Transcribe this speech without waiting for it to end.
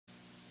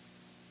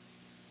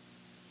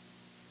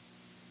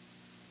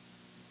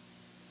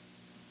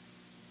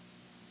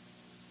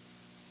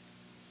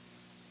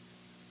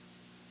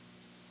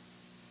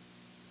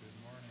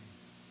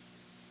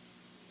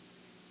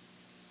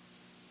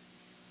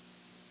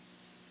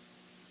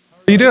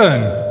How you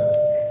doing?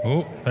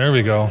 Oh, there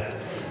we go.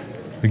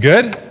 You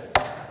good?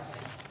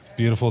 It's a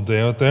beautiful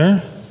day out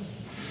there.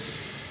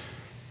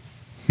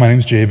 My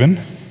name's Jabin,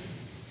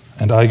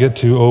 and I get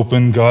to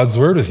open God's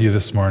Word with you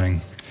this morning.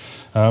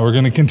 We're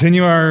going to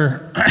continue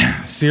our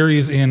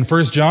series in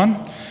 1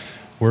 John.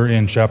 We're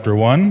in chapter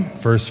 1,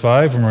 verse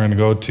 5, and we're going to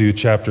go to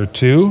chapter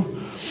 2,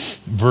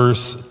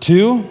 verse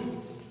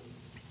 2.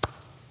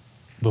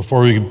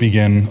 Before we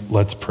begin,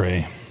 let's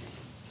pray.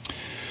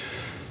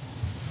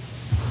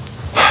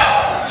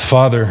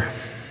 Father,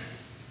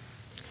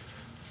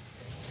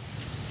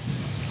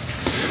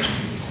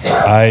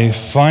 I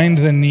find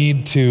the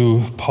need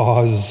to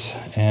pause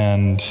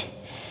and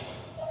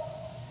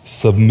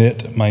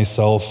submit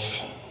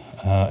myself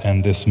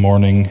and this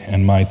morning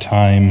and my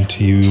time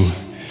to you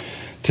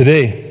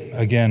today.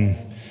 Again,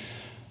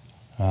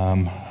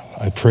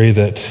 I pray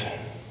that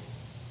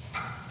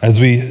as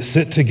we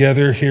sit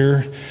together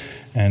here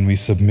and we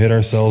submit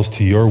ourselves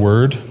to your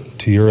word,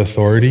 to your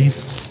authority,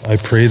 I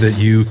pray that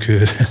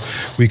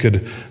we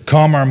could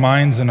calm our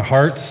minds and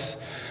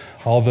hearts,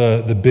 all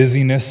the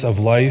busyness of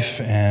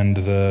life and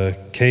the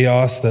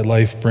chaos that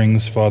life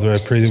brings. Father, I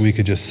pray that we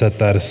could just set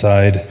that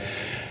aside.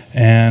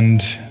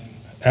 And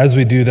as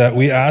we do that,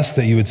 we ask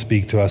that you would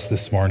speak to us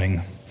this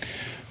morning.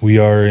 We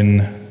are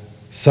in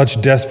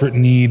such desperate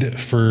need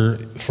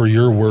for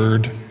your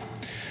word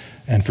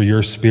and for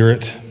your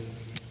spirit,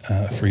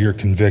 for your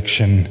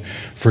conviction,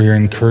 for your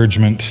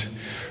encouragement,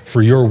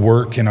 for your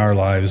work in our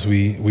lives.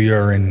 We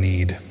are in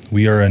need.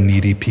 We are a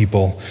needy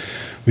people.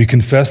 We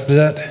confess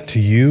that to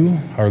you,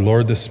 our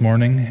Lord, this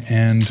morning,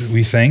 and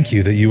we thank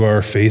you that you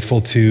are faithful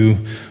to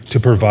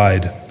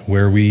provide.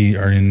 Where we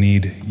are in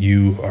need,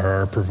 you are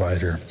our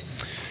provider.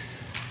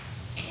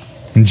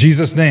 In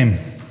Jesus' name,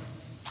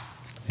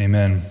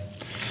 amen.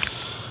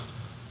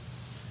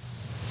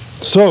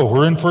 So,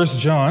 we're in 1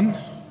 John,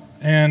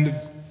 and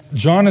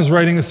John is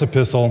writing this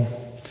epistle,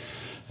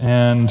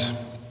 and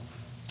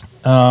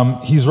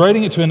he's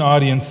writing it to an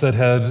audience that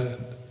had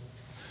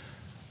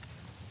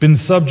been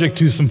subject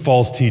to some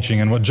false teaching.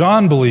 And what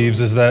John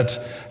believes is that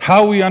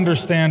how we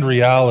understand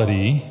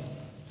reality,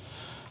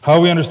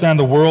 how we understand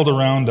the world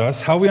around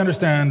us, how we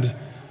understand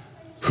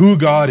who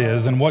God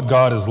is and what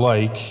God is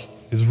like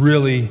is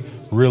really,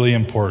 really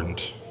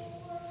important.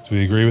 Do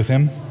we agree with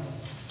him?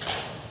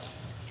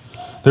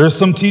 There are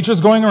some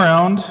teachers going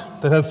around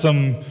that had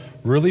some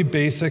really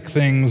basic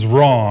things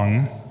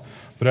wrong.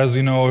 But as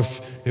you know,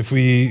 if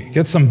we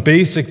get some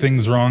basic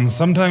things wrong,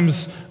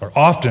 sometimes or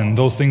often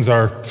those things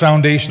are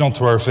foundational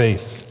to our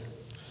faith.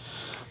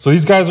 So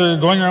these guys are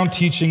going around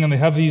teaching and they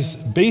have these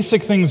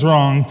basic things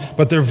wrong,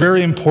 but they're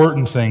very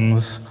important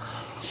things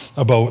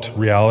about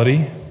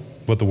reality,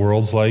 what the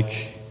world's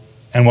like,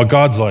 and what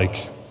God's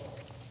like.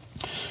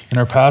 In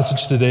our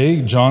passage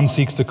today, John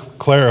seeks to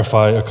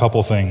clarify a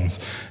couple things.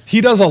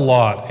 He does a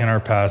lot in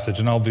our passage,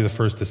 and I'll be the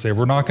first to say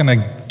we're not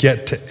going to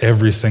get to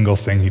every single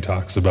thing he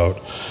talks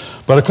about.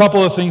 But a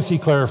couple of things he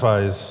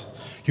clarifies.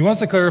 He wants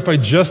to clarify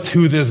just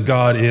who this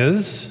God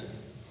is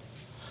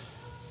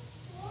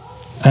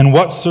and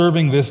what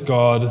serving this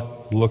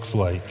God looks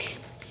like.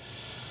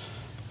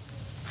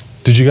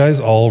 Did you guys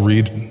all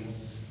read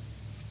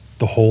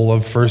the whole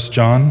of 1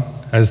 John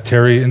as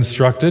Terry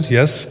instructed?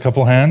 Yes, a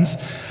couple hands.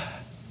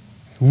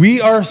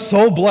 We are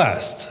so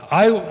blessed.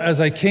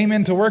 As I came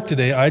into work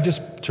today, I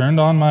just turned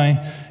on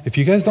if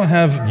you guys don't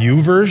have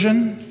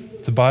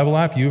YouVersion, the Bible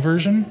app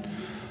YouVersion,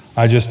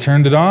 I just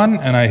turned it on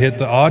and I hit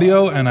the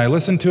audio and I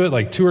listened to it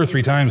like 2 or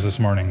 3 times this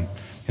morning.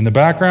 In the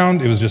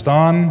background, it was just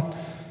on.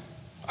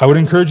 I would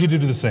encourage you to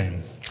do the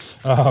same.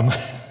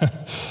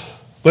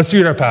 Let's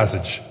read our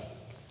passage.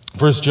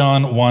 1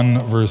 John 1,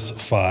 verse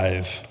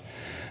 5.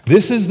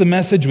 This is the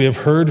message we have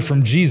heard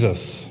from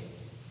Jesus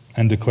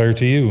and declare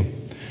to you.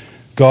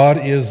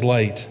 God is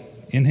light.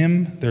 In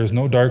him there is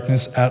no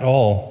darkness at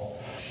all.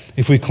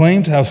 If we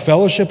claim to have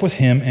fellowship with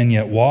him and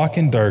yet walk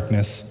in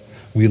darkness,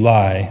 we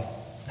lie,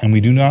 and we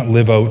do not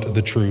live out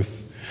the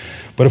truth.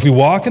 But if we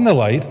walk in the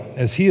light,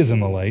 as he is in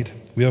the light,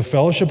 we have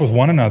fellowship with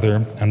one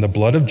another, and the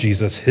blood of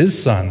Jesus,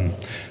 his Son,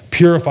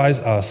 purifies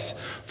us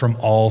from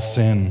all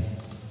sin.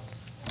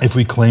 If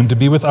we claim to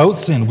be without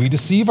sin, we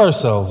deceive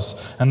ourselves,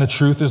 and the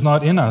truth is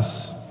not in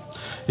us.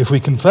 If we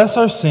confess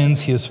our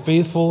sins, he is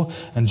faithful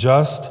and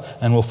just,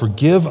 and will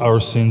forgive our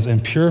sins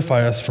and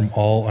purify us from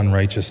all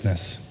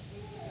unrighteousness.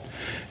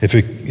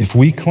 If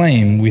we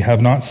claim we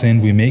have not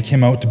sinned, we make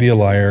him out to be a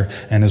liar,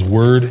 and his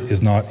word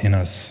is not in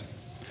us.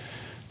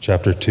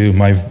 Chapter 2,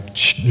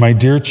 my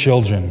dear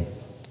children,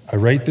 I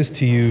write this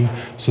to you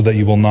so that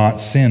you will not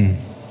sin.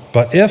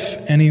 But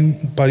if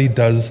anybody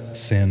does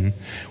sin,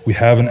 we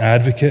have an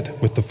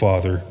advocate with the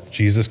Father,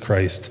 Jesus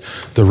Christ,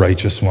 the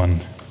righteous one.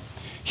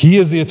 He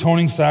is the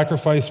atoning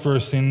sacrifice for our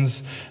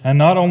sins, and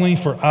not only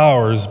for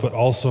ours, but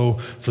also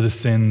for the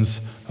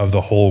sins of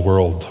the whole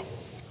world.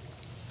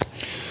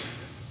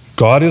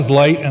 God is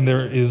light, and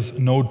there is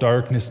no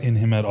darkness in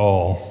him at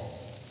all.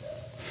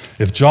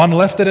 If John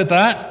left it at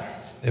that,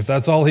 if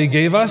that's all he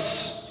gave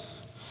us,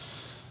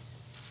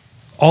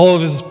 all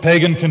of his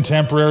pagan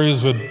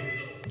contemporaries would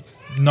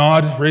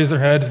nod, raise their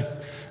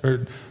head,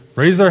 or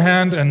raise their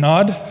hand and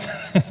nod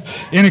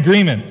in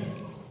agreement.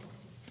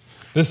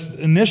 This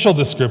initial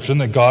description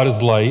that God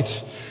is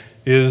light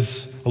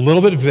is a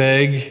little bit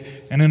vague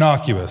and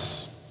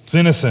innocuous. It's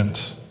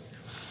innocent.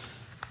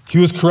 He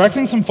was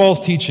correcting some false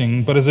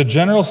teaching, but as a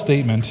general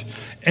statement,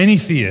 any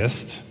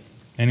theist,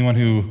 anyone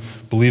who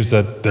believes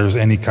that there's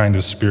any kind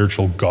of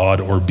spiritual God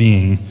or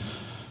being,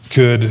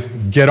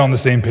 could get on the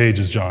same page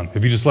as John.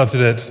 If you just left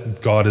it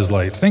at God is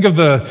light. Think of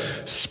the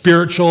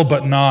spiritual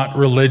but not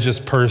religious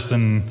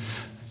person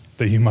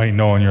that you might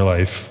know in your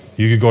life.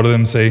 You could go to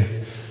them and say,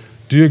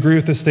 do you agree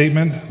with this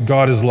statement?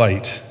 God is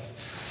light.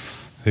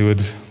 They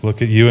would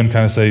look at you and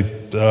kind of say,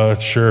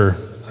 sure,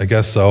 I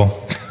guess so.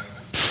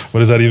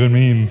 What does that even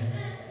mean?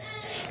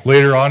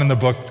 Later on in the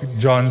book,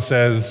 John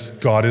says,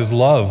 God is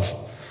love.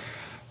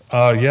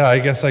 Yeah, I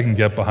guess I can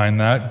get behind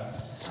that.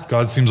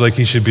 God seems like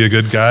he should be a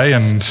good guy,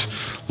 and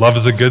love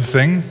is a good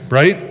thing,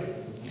 right?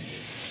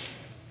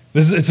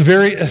 It's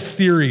very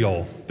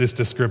ethereal, this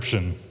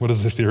description. What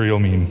does ethereal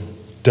mean?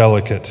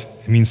 Delicate.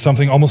 It means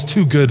something almost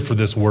too good for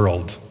this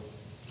world.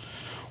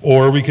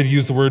 Or we could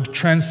use the word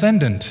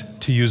transcendent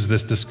to use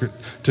this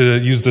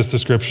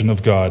description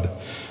of God.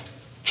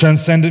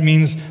 Transcendent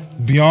means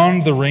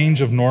beyond the range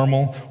of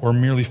normal or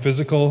merely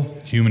physical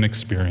human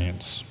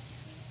experience.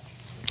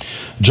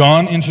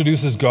 John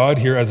introduces God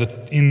here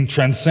in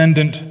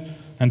transcendent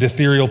and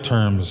ethereal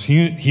terms.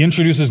 He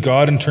introduces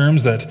God in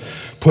terms that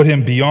put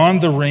him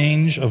beyond the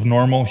range of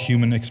normal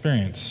human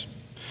experience.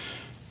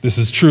 This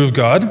is true of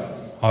God,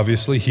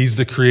 obviously. He's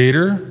the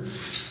creator.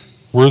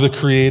 We're the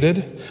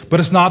created. But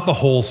it's not the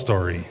whole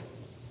story.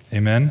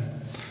 Amen?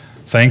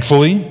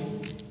 Thankfully,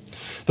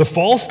 the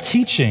false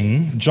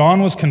teaching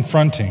John was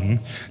confronting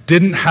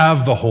didn't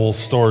have the whole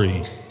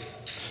story.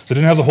 They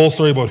didn't have the whole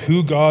story about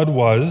who God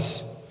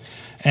was,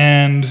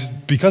 and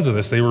because of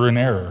this, they were in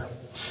error.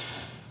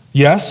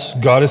 Yes,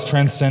 God is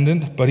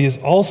transcendent, but he is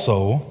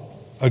also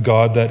a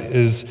God that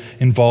is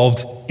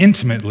involved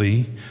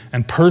intimately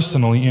and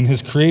personally in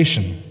his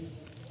creation.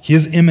 He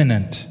is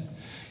immanent.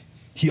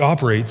 He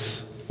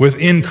operates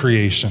within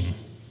creation.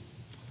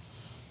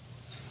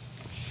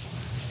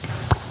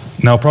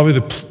 Now, probably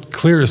the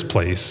clearest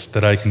place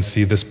that I can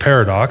see this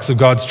paradox of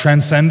God's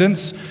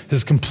transcendence,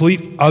 his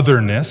complete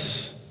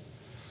otherness,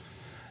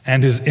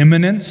 and his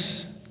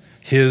immanence,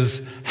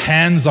 his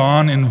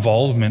hands-on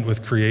involvement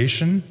with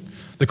creation,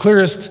 the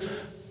clearest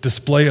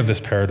display of this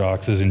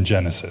paradox is in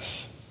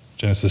Genesis.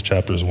 Genesis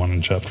chapters 1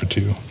 and chapter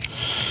 2.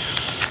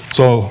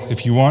 So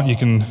if you want, you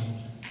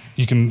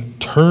can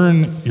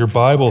turn your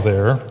Bible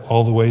there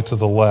all the way to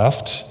the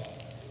left.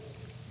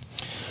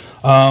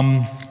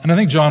 And I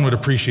think John would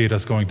appreciate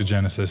us going to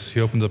Genesis. He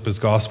opens up his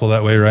gospel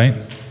that way, right?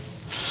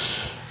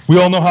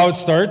 We all know how it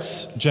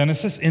starts.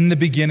 Genesis, in the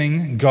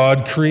beginning,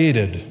 God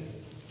created.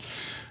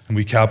 And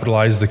we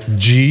capitalize the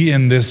G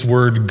in this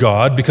word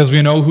God because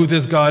we know who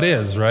this God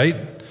is, right?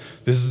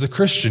 This is the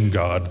Christian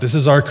God. This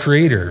is our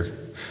creator.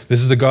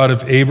 This is the God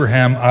of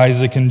Abraham,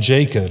 Isaac, and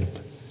Jacob.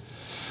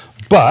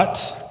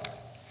 But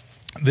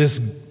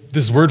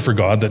this word for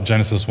God that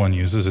Genesis 1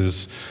 uses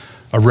is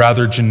a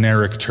rather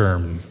generic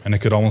term, and it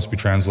could almost be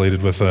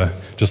translated with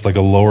just like a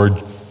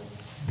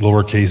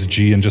lowercase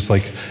g and just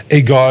like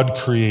a God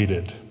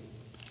created.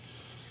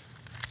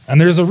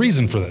 And there's a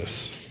reason for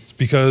this. It's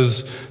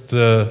because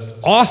the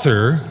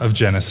author of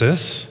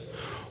Genesis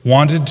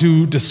wanted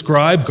to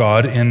describe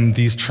God in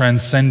these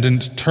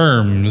transcendent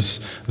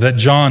terms that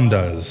John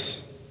does.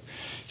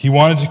 He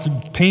wanted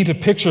to paint a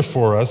picture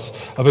for us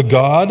of a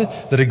God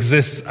that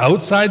exists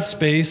outside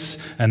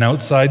space and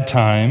outside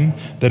time,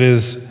 that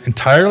is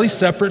entirely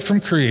separate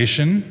from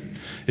creation,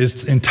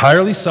 is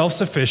entirely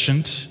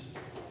self-sufficient,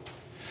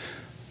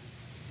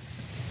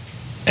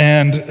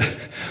 and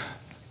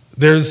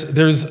there's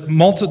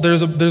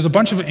a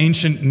bunch of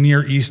ancient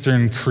Near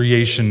Eastern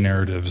creation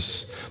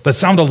narratives that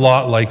sound a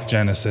lot like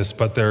Genesis,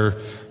 but they're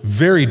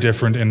very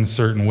different in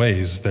certain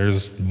ways.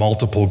 There's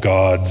multiple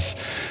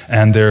gods,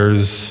 and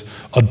there's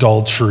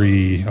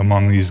adultery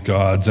among these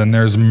gods, and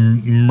there's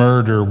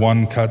murder.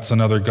 One cuts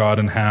another god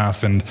in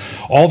half, and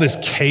all this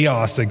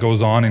chaos that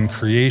goes on in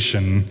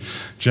creation.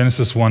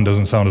 Genesis 1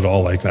 doesn't sound at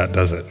all like that,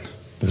 does it?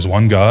 There's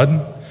one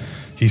God.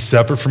 He's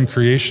separate from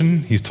creation.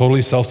 He's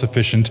totally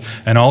self-sufficient,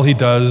 and all he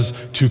does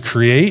to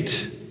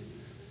create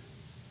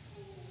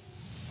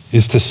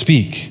is to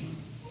speak.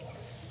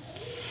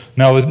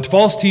 Now, the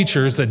false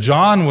teachers that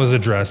John was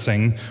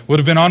addressing would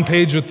have been on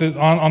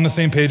the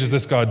same page as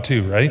this God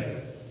too, right?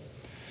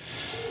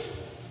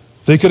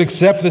 They could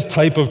accept this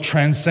type of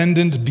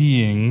transcendent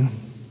being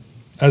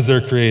as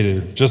their creator.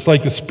 Just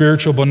like the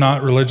spiritual but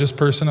not religious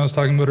person I was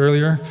talking about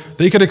earlier.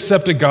 They could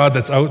accept a God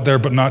that's out there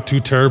but not too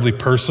terribly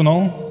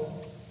personal.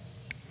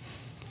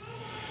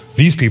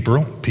 These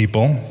people,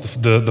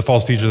 the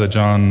false teachers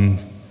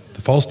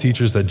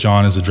that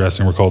John is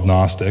addressing were called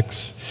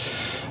Gnostics.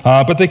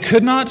 But they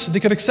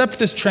could accept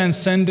this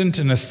transcendent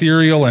and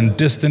ethereal and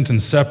distant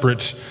and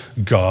separate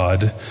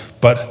God,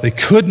 but they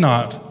could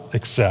not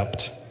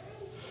accept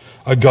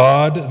a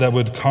God that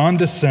would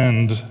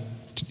condescend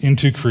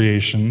into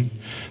creation,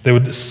 that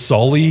would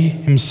sully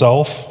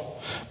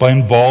himself by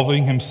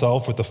involving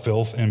himself with the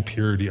filth and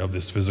impurity of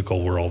this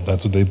physical world.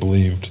 That's what they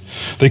believed.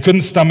 They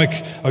couldn't stomach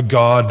a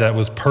God that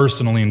was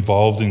personally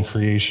involved in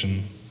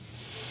creation.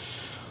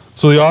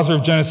 So the author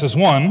of Genesis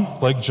 1,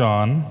 like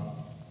John,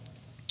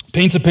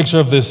 paints a picture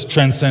of this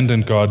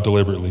transcendent God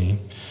deliberately.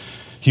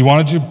 He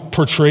wanted to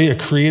portray a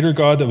creator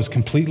God that was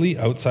completely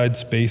outside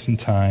space and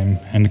time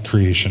and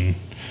creation,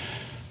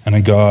 and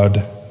a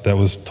God that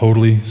was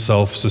totally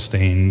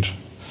self-sustained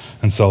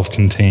and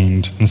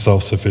self-contained and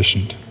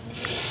self-sufficient.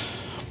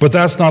 But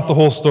that's not the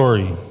whole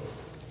story.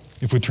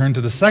 If we turn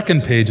to the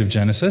second page of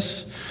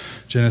Genesis,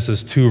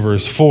 Genesis 2,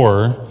 verse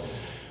 4,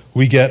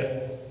 we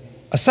get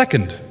a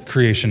second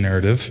creation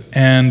narrative.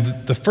 And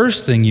the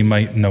first thing you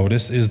might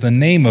notice is the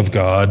name of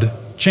God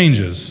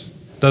changes,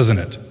 doesn't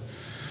it?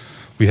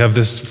 We have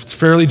this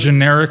fairly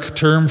generic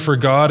term for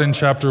God in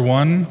chapter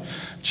 1.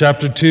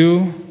 Chapter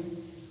 2,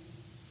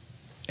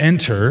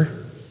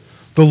 enter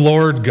the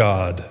Lord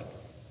God.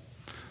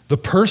 The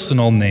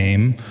personal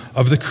name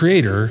of the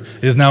Creator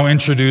is now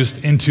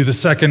introduced into the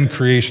second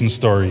creation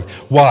story.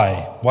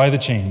 Why? Why the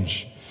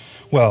change?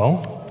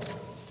 Well,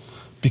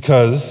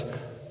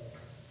 because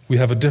we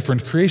have a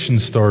different creation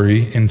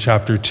story in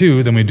chapter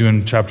 2 than we do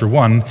in chapter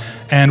 1,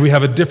 and we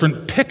have a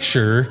different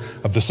picture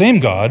of the same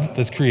God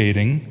that's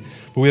creating,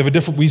 but we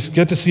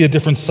get to see a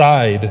different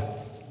side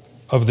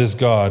of this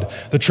God.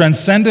 The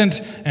transcendent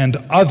and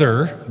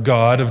other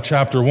God of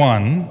chapter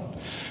 1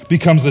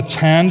 becomes the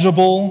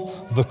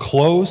tangible, the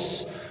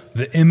close,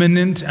 the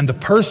immanent, and the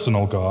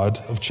personal God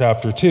of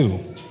chapter 2.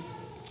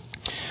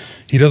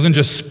 He doesn't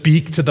just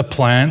speak to the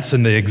plants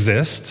and they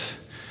exist.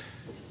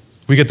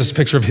 We get this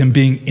picture of him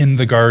being in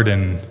the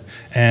garden,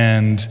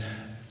 and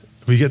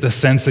we get the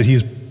sense that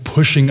he's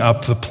pushing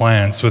up the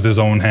plants with his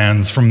own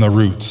hands from the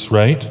roots,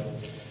 right?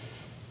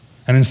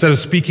 And instead of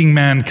speaking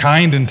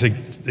mankind into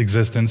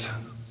existence,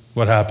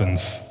 what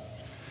happens?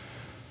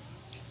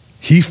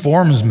 He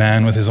forms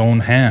man with his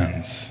own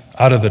hands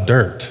out of the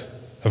dirt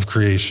of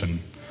creation.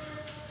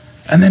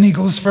 And then he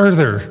goes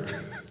further.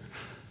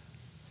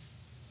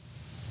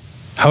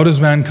 How does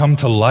man come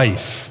to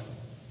life?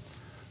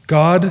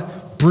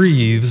 God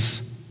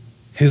breathes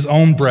his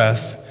own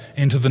breath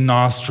into the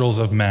nostrils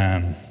of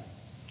man.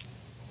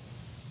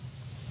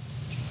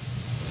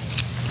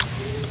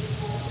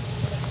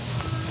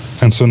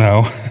 And so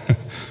now,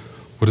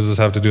 what does this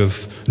have to do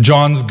with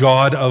John's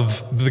God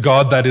of the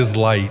God that is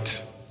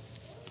light?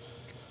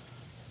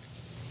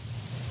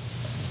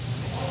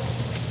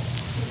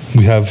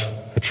 We have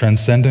a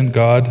transcendent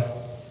God,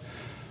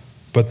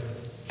 but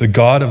the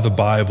God of the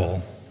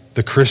Bible,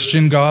 the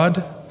Christian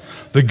God,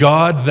 the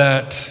God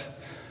that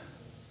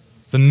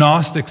the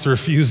Gnostics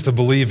refused to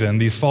believe in,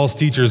 these false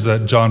teachers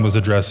that John was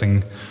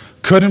addressing,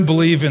 couldn't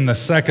believe in the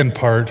second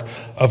part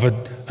of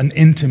an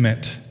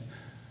intimate,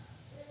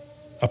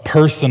 a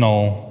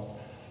personally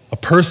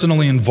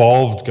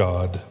involved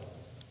God.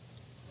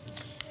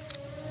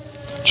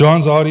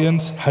 John's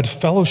audience had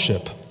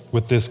fellowship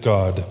with this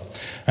God.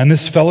 And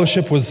this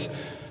fellowship was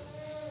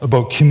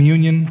about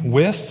communion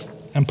with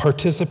and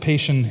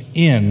participation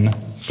in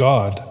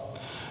God.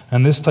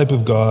 And this type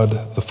of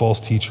God, the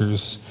false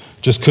teachers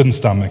just couldn't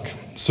stomach.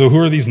 So who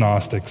are these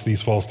Gnostics,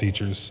 these false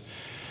teachers?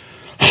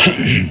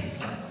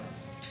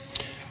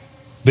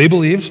 They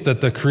believed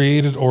that the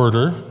created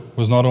order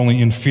was not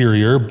only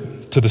inferior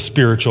to the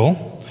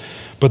spiritual,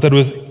 but that it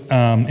was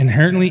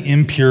inherently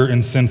impure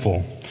and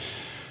sinful.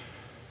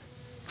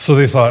 So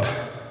they thought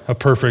a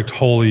perfect,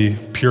 holy,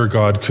 pure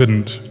God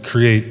couldn't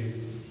create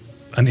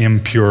an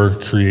impure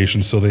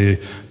creation, so they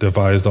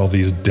devised all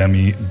these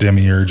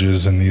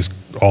demiurges and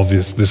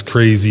this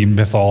crazy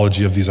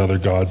mythology of these other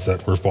gods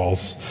that were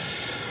false.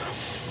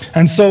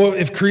 And so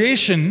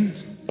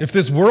if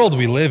this world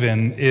we live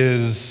in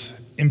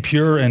is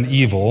impure and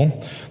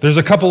evil, there's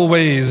a couple of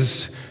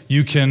ways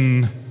you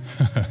can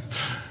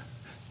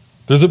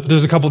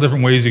There's a couple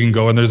different ways you can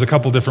go, and there's a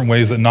couple different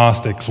ways that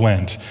Gnostics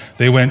went.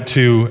 They went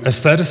to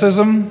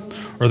asceticism,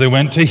 or they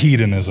went to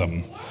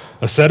hedonism.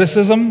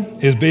 Asceticism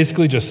is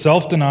basically just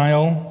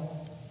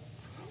self-denial,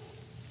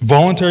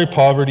 voluntary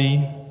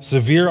poverty,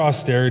 severe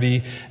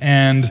austerity,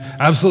 and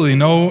absolutely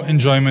no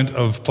enjoyment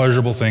of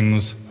pleasurable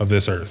things of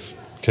this earth.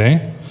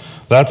 Okay?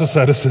 That's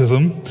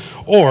asceticism.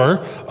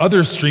 Or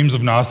other streams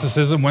of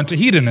Gnosticism went to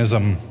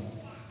hedonism.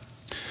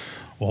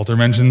 Walter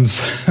mentions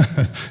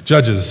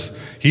Judges.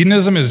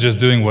 Hedonism is just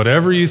doing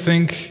whatever you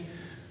think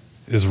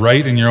is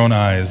right in your own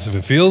eyes. If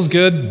it feels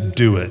good,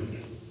 do it.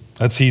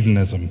 That's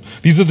hedonism.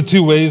 These are the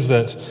two ways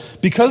that,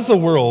 because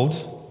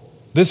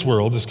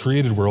this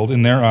created world,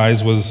 in their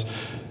eyes was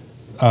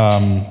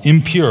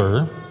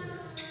impure,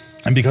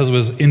 and because it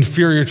was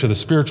inferior to the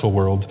spiritual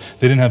world,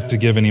 they didn't have to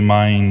give any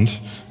mind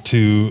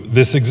to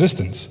this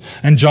existence.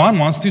 And John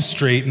wants to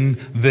straighten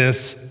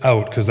this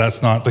out, because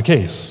that's not the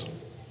case.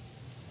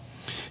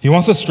 He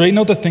wants to straighten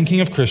out the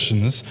thinking of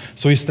Christians,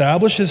 so he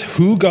establishes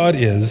who God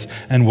is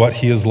and what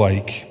he is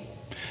like.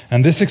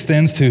 And this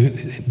extends to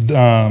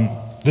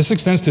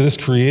this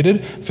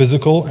created,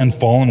 physical, and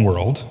fallen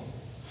world,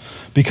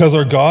 because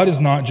our God is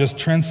not just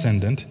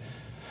transcendent.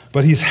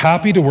 but he's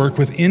happy to work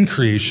within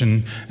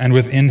creation and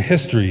within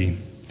history.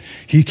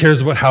 He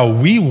cares about how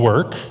we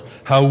work,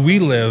 how we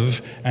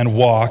live and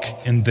walk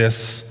in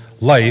this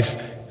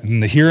life, in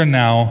the here and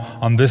now,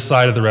 on this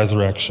side of the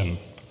resurrection.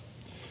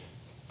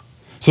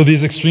 So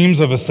these extremes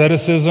of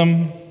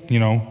asceticism,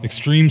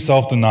 extreme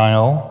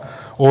self-denial,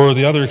 or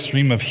the other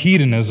extreme of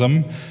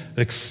hedonism,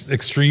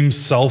 extreme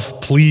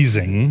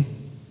self-pleasing,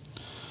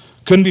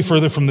 couldn't be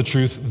further from the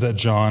truth that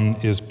John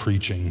is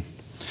preaching.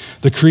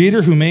 The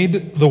Creator who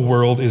made the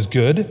world is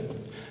good,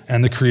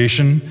 and the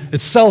creation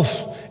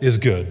itself is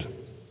good.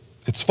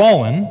 It's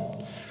fallen,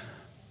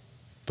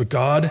 but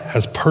God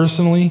has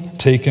personally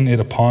taken it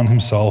upon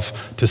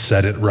himself to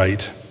set it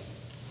right.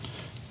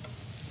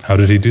 How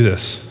did he do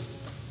this?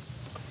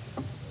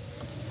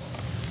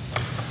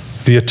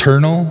 The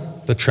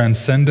eternal, the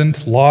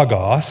transcendent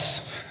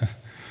Logos,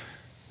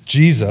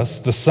 Jesus,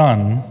 the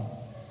Son,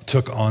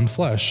 took on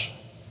flesh.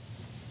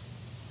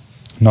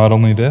 Not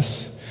only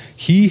this,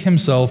 he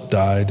himself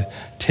died,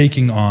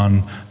 taking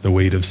on the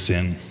weight of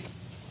sin.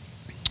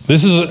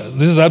 This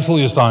is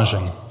absolutely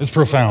astonishing. It's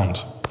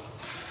profound.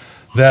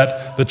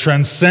 That the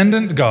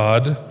transcendent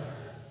God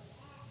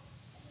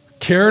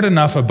cared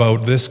enough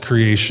about this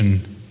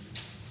creation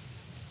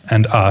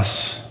and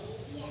us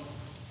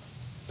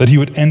that he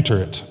would enter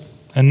it.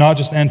 And not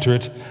just enter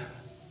it,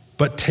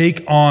 but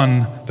take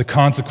on the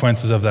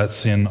consequences of that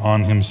sin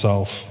on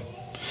himself.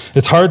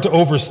 It's hard to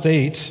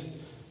overstate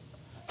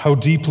how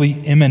deeply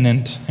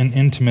immanent and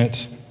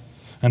intimate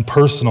and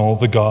personal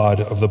the God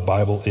of the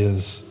Bible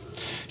is.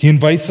 He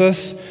invites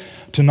us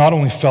to not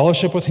only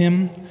fellowship with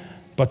him,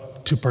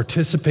 but to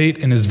participate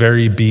in his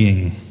very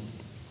being.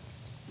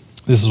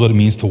 This is what it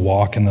means to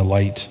walk in the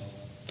light.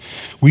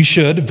 We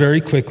should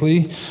very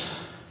quickly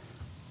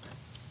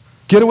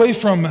get away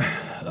from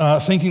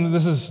thinking that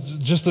this is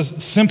just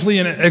simply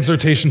an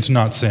exhortation to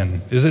not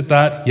sin. Is it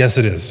that? Yes,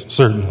 it is,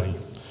 certainly.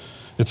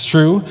 It's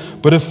true,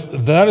 but if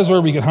that is where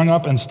we get hung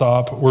up and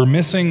stop, we're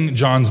missing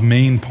John's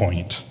main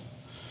point.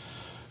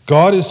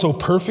 God is so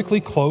perfectly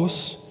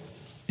close,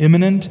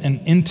 immanent, and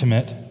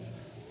intimate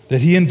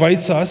that he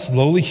invites us,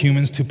 lowly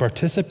humans, to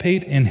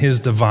participate in his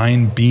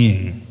divine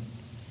being.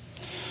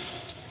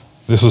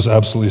 This was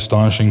absolutely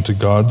astonishing to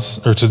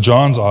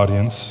John's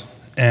audience,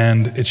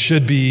 and it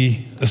should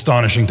be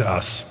astonishing to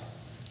us.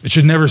 It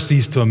should never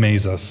cease to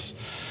amaze us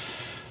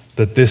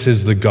that this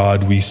is the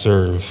God we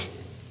serve.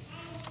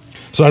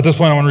 So at this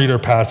point, I want to read our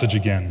passage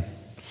again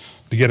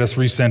to get us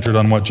recentered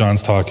on what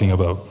John's talking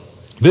about.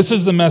 This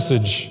is the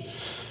message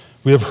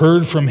we have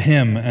heard from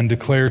him and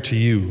declare to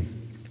you.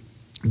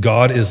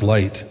 God is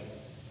light.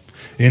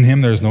 In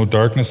him there is no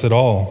darkness at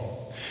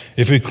all.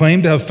 If we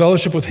claim to have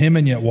fellowship with him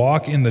and yet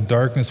walk in the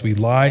darkness, we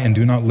lie and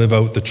do not live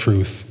out the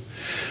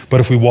truth.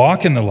 But if we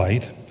walk in the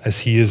light,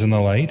 as he is in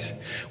the light,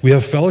 we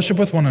have fellowship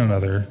with one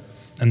another,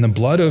 and the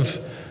blood of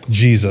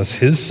Jesus,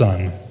 his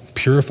Son,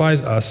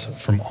 purifies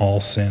us from all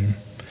sin.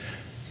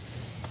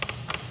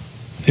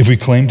 If we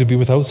claim to be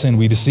without sin,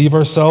 we deceive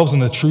ourselves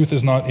and the truth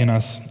is not in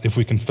us. If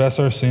we confess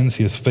our sins,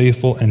 he is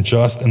faithful and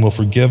just and will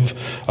forgive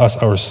us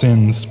our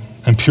sins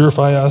and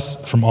purify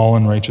us from all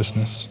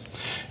unrighteousness.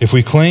 If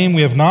we claim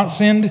we have not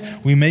sinned,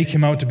 we make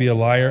him out to be a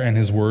liar and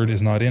his word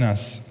is not in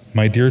us.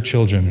 My dear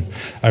children,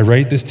 I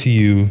write this to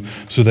you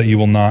so that you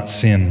will not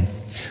sin.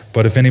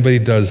 But if anybody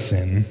does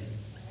sin,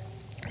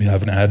 we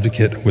have an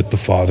advocate with the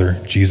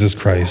Father, Jesus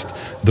Christ,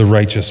 the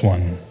righteous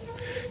one.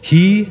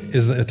 He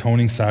is the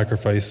atoning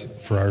sacrifice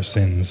for our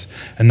sins,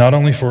 and not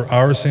only for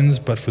our sins,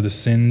 but for the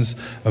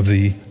sins of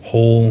the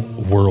whole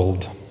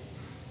world.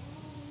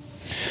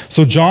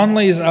 So John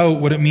lays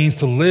out what it means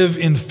to live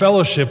in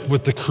fellowship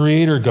with the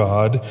Creator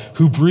God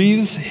who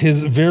breathes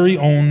his very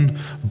own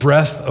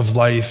breath of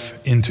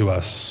life into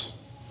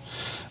us.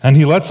 And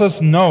he lets us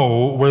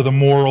know where the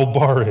moral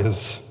bar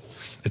is.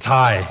 It's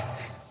high.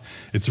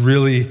 It's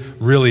really,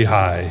 really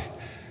high.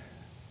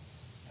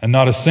 And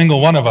not a single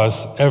one of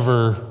us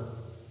ever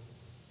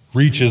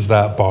reaches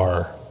that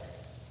bar.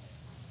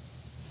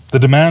 The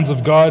demands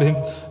of God,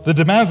 the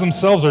demands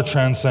themselves are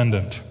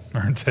transcendent,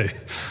 aren't they?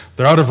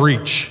 They're out of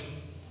reach.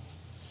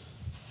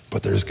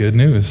 But there's good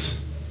news.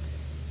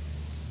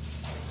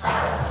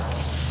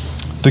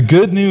 The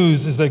good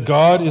news is that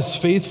God is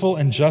faithful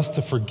and just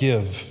to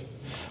forgive,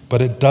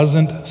 but it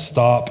doesn't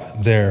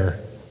stop there.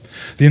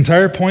 The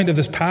entire point of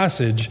this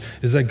passage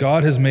is that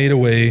God has made a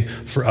way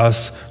for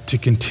us to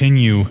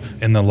continue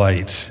in the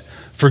light.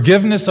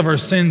 Forgiveness of our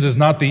sins is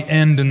not the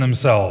end in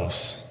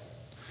themselves.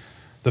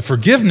 The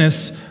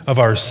forgiveness of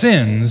our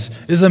sins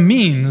is a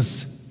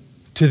means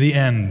to the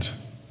end.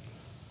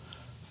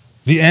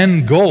 The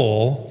end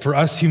goal for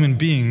us human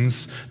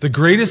beings, the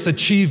greatest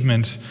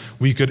achievement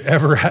we could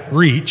ever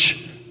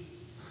reach,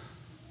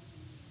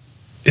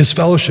 is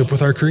fellowship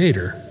with our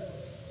Creator.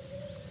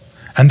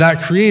 And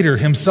that Creator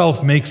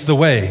himself makes the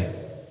way.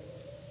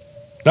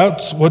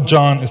 That's what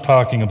John is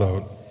talking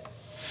about.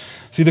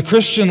 See, the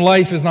Christian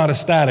life is not a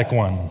static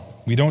one.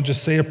 We don't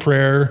just say a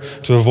prayer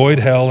to avoid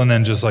hell and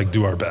then just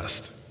do our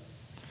best.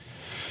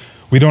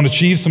 We don't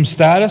achieve some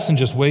status and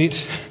just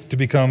wait to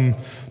become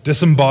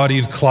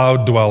disembodied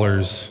cloud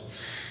dwellers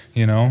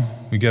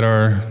We get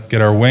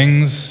our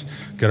wings,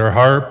 get our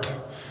harp,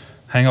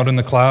 hang out in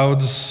the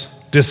clouds,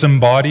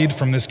 disembodied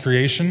from this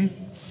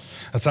creation.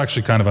 That's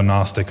actually kind of a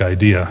Gnostic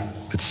idea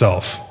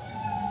itself,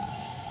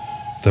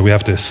 that we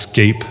have to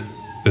escape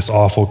this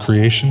awful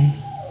creation.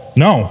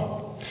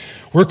 No,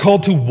 we're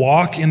called to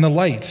walk in the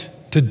light,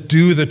 to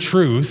do the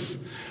truth,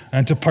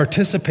 and to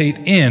participate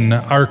in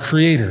our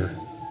Creator.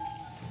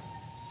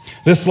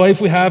 This life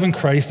we have in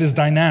Christ is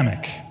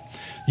dynamic.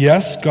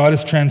 Yes, God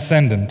is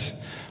transcendent,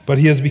 but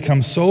he has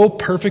become so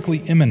perfectly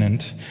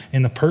immanent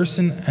in the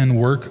person and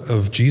work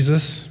of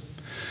Jesus.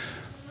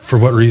 For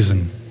what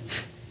reason?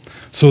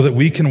 So that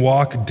we can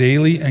walk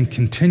daily and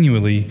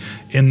continually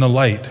in the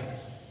light,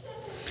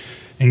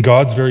 in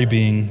God's very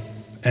being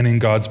and in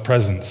God's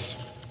presence.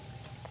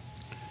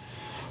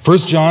 1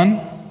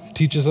 John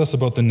teaches us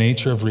about the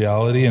nature of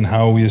reality and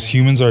how we as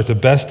humans are to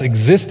best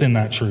exist in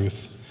that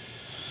truth.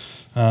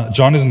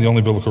 John isn't the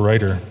only biblical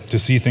writer to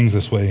see things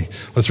this way.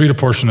 Let's read a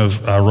portion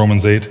of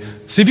Romans 8.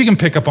 See if you can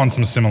pick up on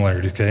some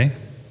similarities, okay,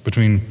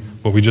 between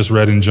what we just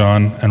read in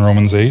John and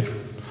Romans 8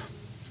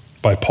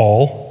 by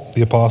Paul,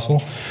 the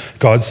apostle.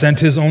 God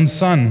sent his own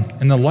Son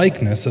in the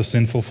likeness of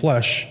sinful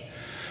flesh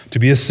to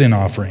be a sin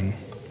offering.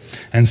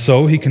 And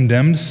so he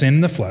condemned sin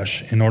in the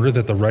flesh in order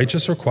that the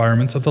righteous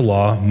requirements of the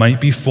law might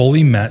be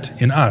fully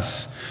met in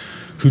us,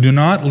 who do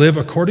not live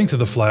according to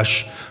the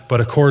flesh, but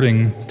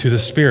according to the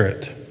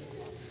Spirit.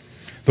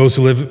 Those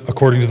who live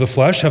according to the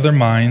flesh have their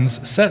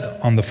minds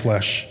set on the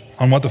flesh,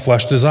 on what the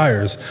flesh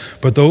desires.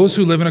 But those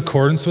who live in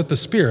accordance with the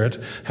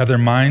Spirit have their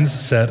minds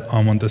set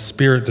on what the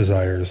Spirit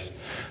desires.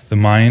 The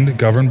mind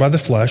governed by the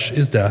flesh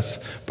is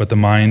death, but the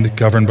mind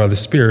governed by the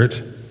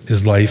Spirit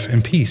is life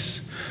and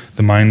peace.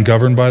 The mind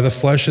governed by the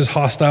flesh is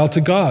hostile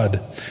to God.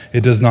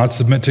 It does not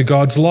submit to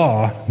God's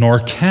law, nor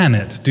can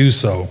it do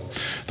so.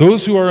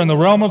 Those who are in the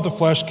realm of the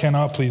flesh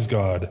cannot please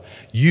God.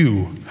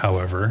 You,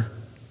 however,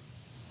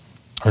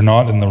 are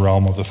not in the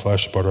realm of the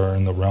flesh, but are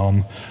in the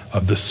realm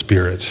of the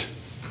Spirit.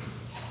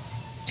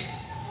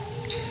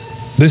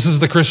 This is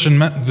the Christian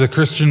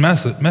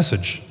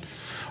message.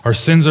 Our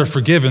sins are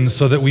forgiven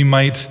so that we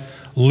might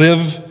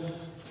live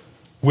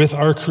with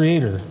our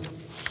Creator.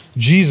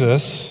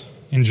 Jesus,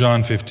 in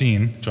John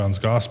 15, John's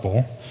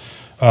Gospel,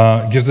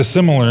 gives a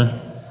similar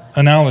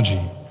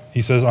analogy.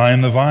 He says, I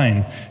am the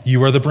vine,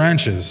 you are the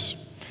branches.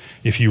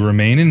 If you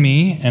remain in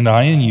me and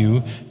I in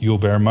you, you will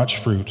bear much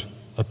fruit.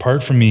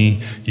 Apart from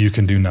me, you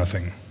can do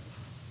nothing.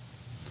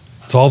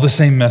 It's all the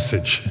same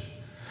message.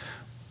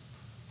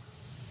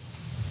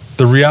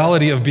 The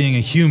reality of being a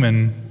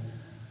human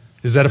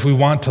is that if we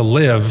want to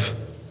live,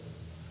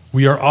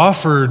 we are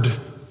offered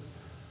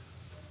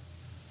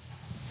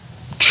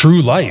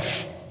true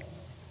life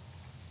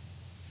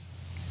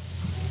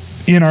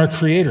in our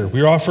Creator.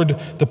 We are offered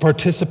the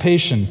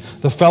participation,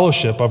 the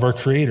fellowship of our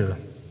Creator.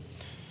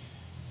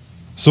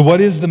 So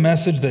what is the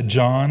message that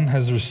John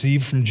has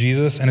received from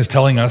Jesus and is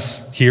telling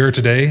us here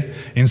today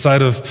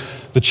inside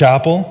of the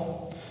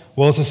chapel?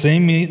 Well, it's the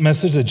same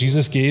message that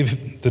Jesus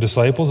gave the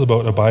disciples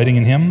about abiding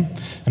in him,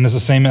 and it's the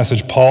same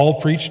message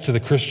Paul preached to the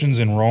Christians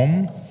in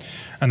Rome.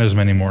 And there's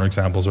many more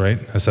examples, right?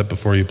 I set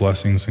before you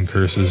blessings and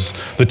curses.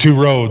 The two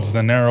roads,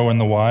 the narrow and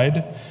the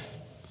wide.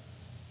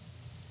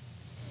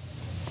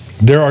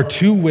 There are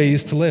two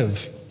ways to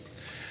live.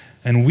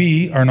 And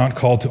we are not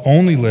called to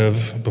only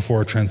live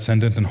before a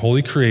transcendent and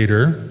holy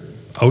Creator,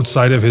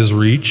 outside of his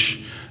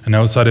reach and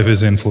outside of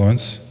his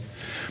influence,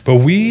 but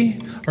we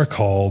are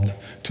called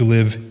to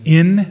live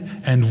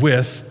in and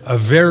with a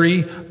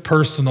very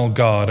personal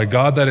God, a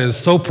God that is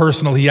so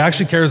personal, he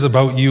actually cares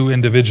about you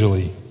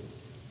individually.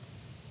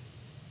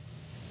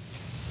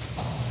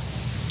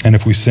 And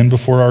if we sin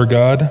before our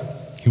God,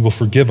 he will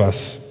forgive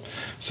us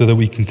so that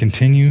we can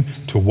continue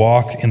to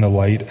walk in the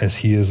light as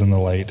he is in the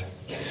light.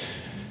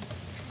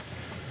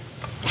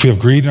 If we have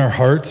greed in our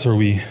hearts or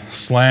we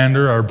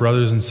slander our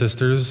brothers and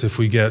sisters, if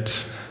we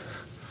get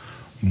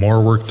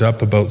more worked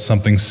up about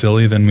something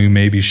silly than we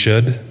maybe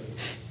should,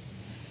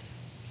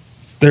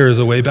 there is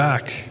a way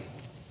back.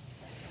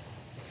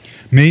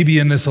 Maybe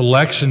in this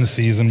election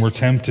season we're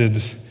tempted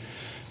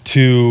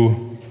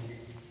to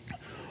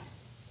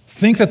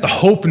think that the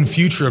hope and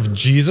future of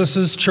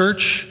Jesus'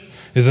 church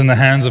is in the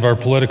hands of our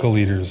political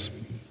leaders.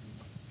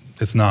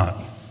 It's not.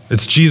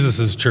 It's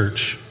Jesus'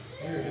 church.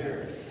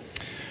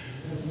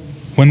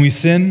 When we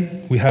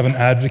sin, we have an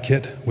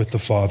advocate with the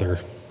Father.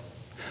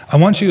 I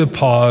want you to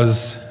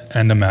pause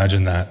and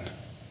imagine that.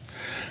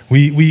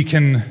 We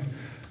can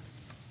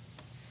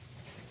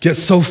get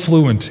so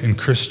fluent in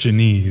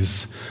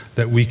Christianese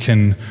that we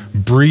can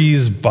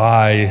breeze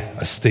by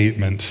a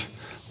statement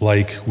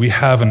like, we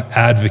have an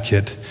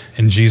advocate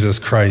in Jesus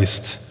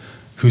Christ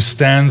who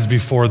stands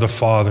before the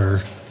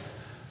Father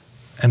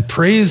and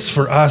prays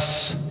for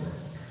us.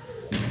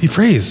 He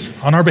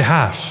prays on our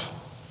behalf.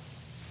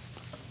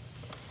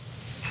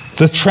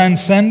 The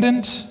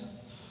transcendent,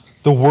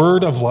 the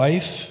Word of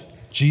life,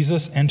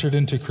 Jesus entered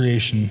into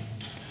creation,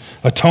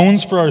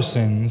 atones for our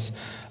sins,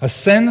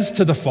 ascends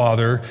to the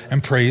Father,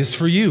 and prays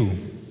for you.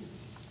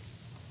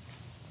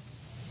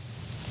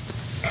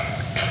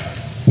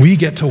 We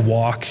get to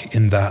walk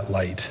in that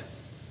light.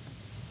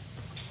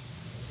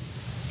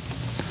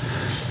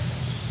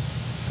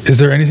 Is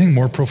there anything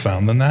more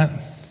profound than that?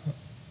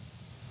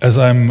 As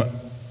I'm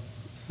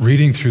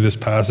reading through this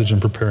passage and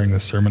preparing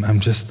this sermon,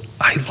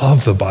 I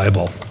love the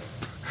Bible.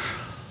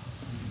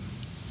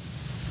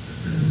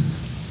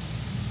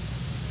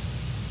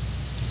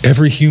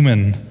 Every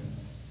human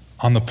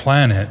on the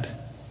planet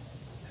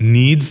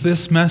needs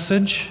this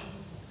message,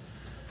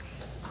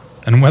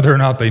 and whether or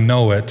not they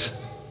know it,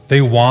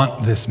 they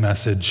want this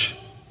message.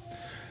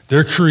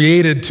 They're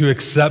created to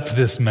accept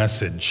this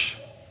message,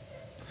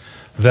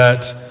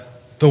 that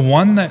the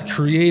one that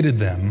created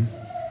them,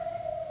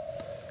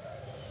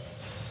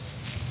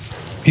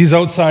 he's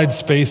outside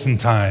space and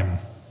time.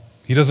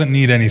 He doesn't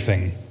need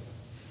anything.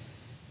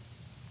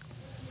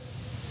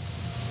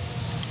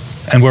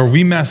 And where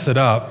we mess it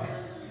up,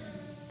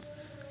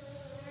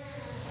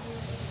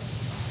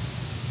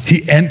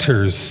 he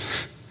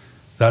enters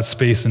that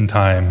space and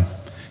time.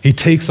 He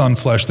takes on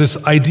flesh.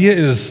 This idea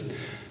is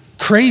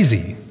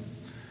crazy.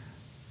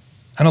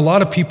 And a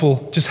lot of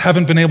people just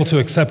haven't been able to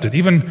accept it.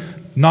 Even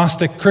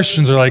Gnostic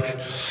Christians are like,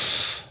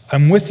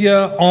 I'm with you,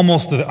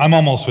 I'm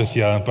almost with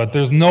you, but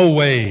there's no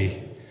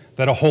way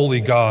that a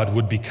holy God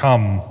would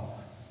become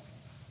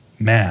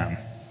man.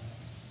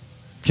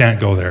 Can't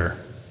go there.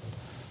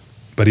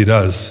 But he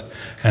does.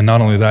 And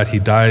not only that, he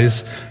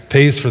dies,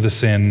 pays for the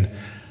sin,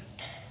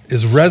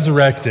 is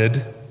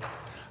resurrected,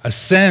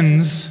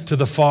 ascends to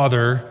the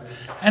Father,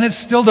 and it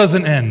still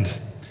doesn't end.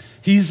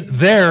 He's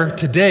there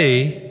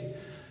today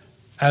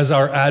as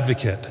our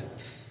advocate.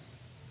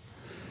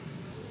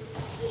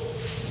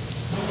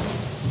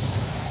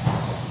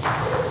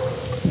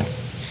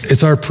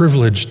 It's our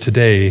privilege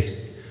today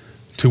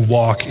to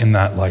walk in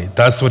that light.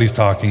 That's what he's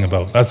talking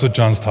about. That's what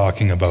John's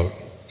talking about.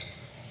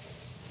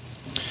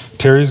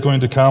 Terry's going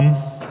to come,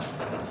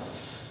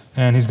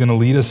 and he's going to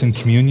lead us in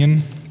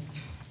communion.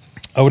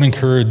 I would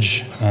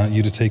encourage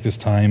you to take this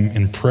time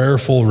in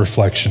prayerful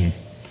reflection.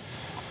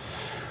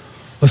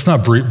 Let's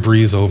not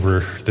breeze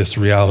over this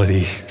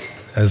reality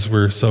as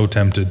we're so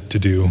tempted to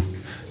do,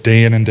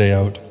 day in and day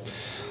out.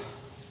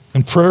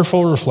 In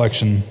prayerful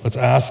reflection, let's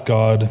ask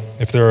God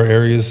if there are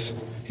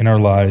areas in our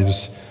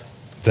lives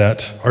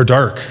that are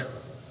dark,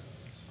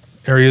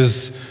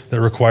 areas that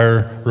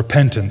require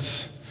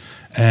repentance.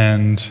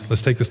 And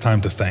let's take this time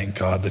to thank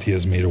God that he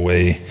has made a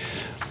way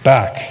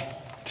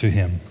back to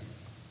him.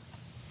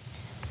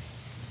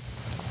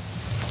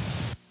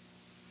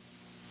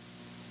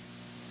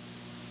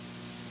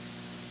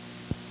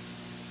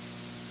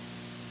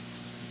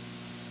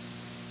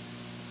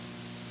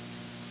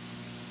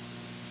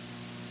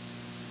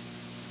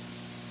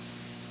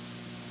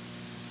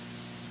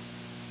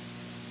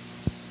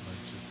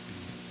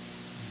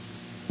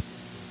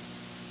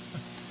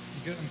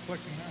 I'm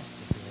collecting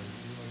masks, I feel like.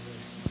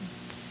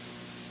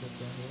 Step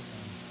down to it.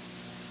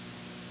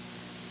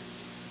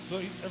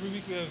 So every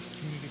week we have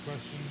community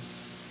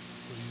questions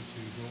for you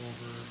to go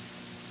over.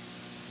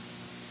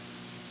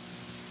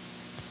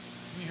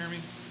 Can you hear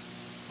me?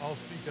 I'll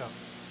speak up.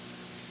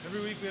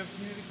 Every week we have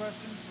community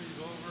questions for you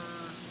to go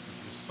over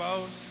with your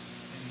spouse,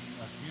 in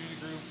a community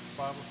group,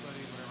 Bible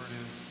study, whatever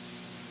it is.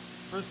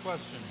 First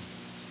question.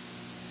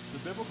 The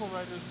biblical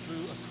writers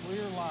drew a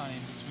clear line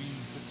between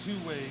the two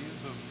ways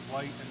of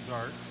light and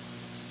dark.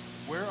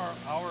 Where are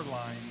our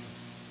lines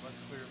less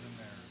clear than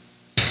theirs?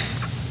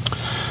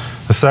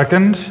 The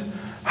second,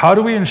 how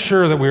do we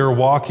ensure that we are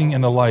walking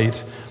in the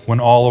light when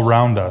all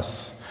around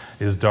us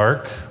is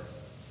dark?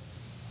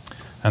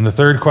 And the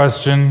third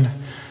question,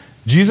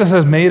 Jesus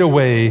has made a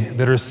way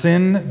that our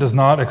sin does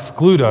not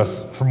exclude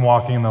us from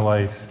walking in the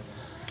light.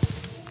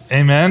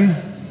 Amen.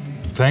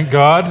 Thank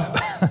God.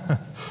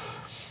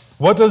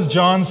 What does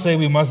John say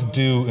we must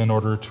do in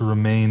order to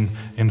remain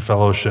in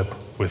fellowship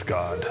with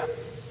God?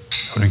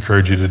 I would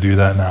encourage you to do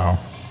that now.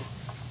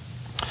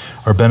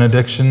 Our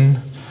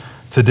benediction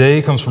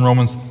today comes from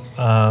Romans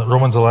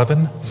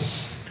 11.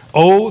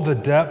 Oh, the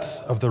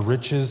depth of the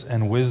riches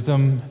and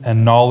wisdom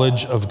and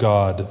knowledge of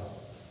God.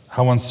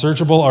 How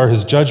unsearchable are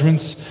his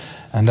judgments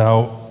and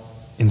how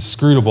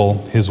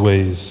inscrutable his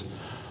ways.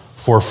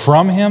 For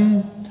from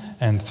him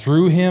and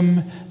through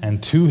him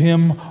and to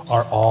him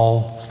are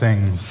all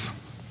things.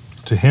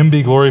 To him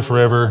be glory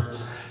forever.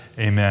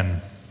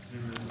 Amen.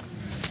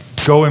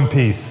 Go in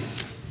peace.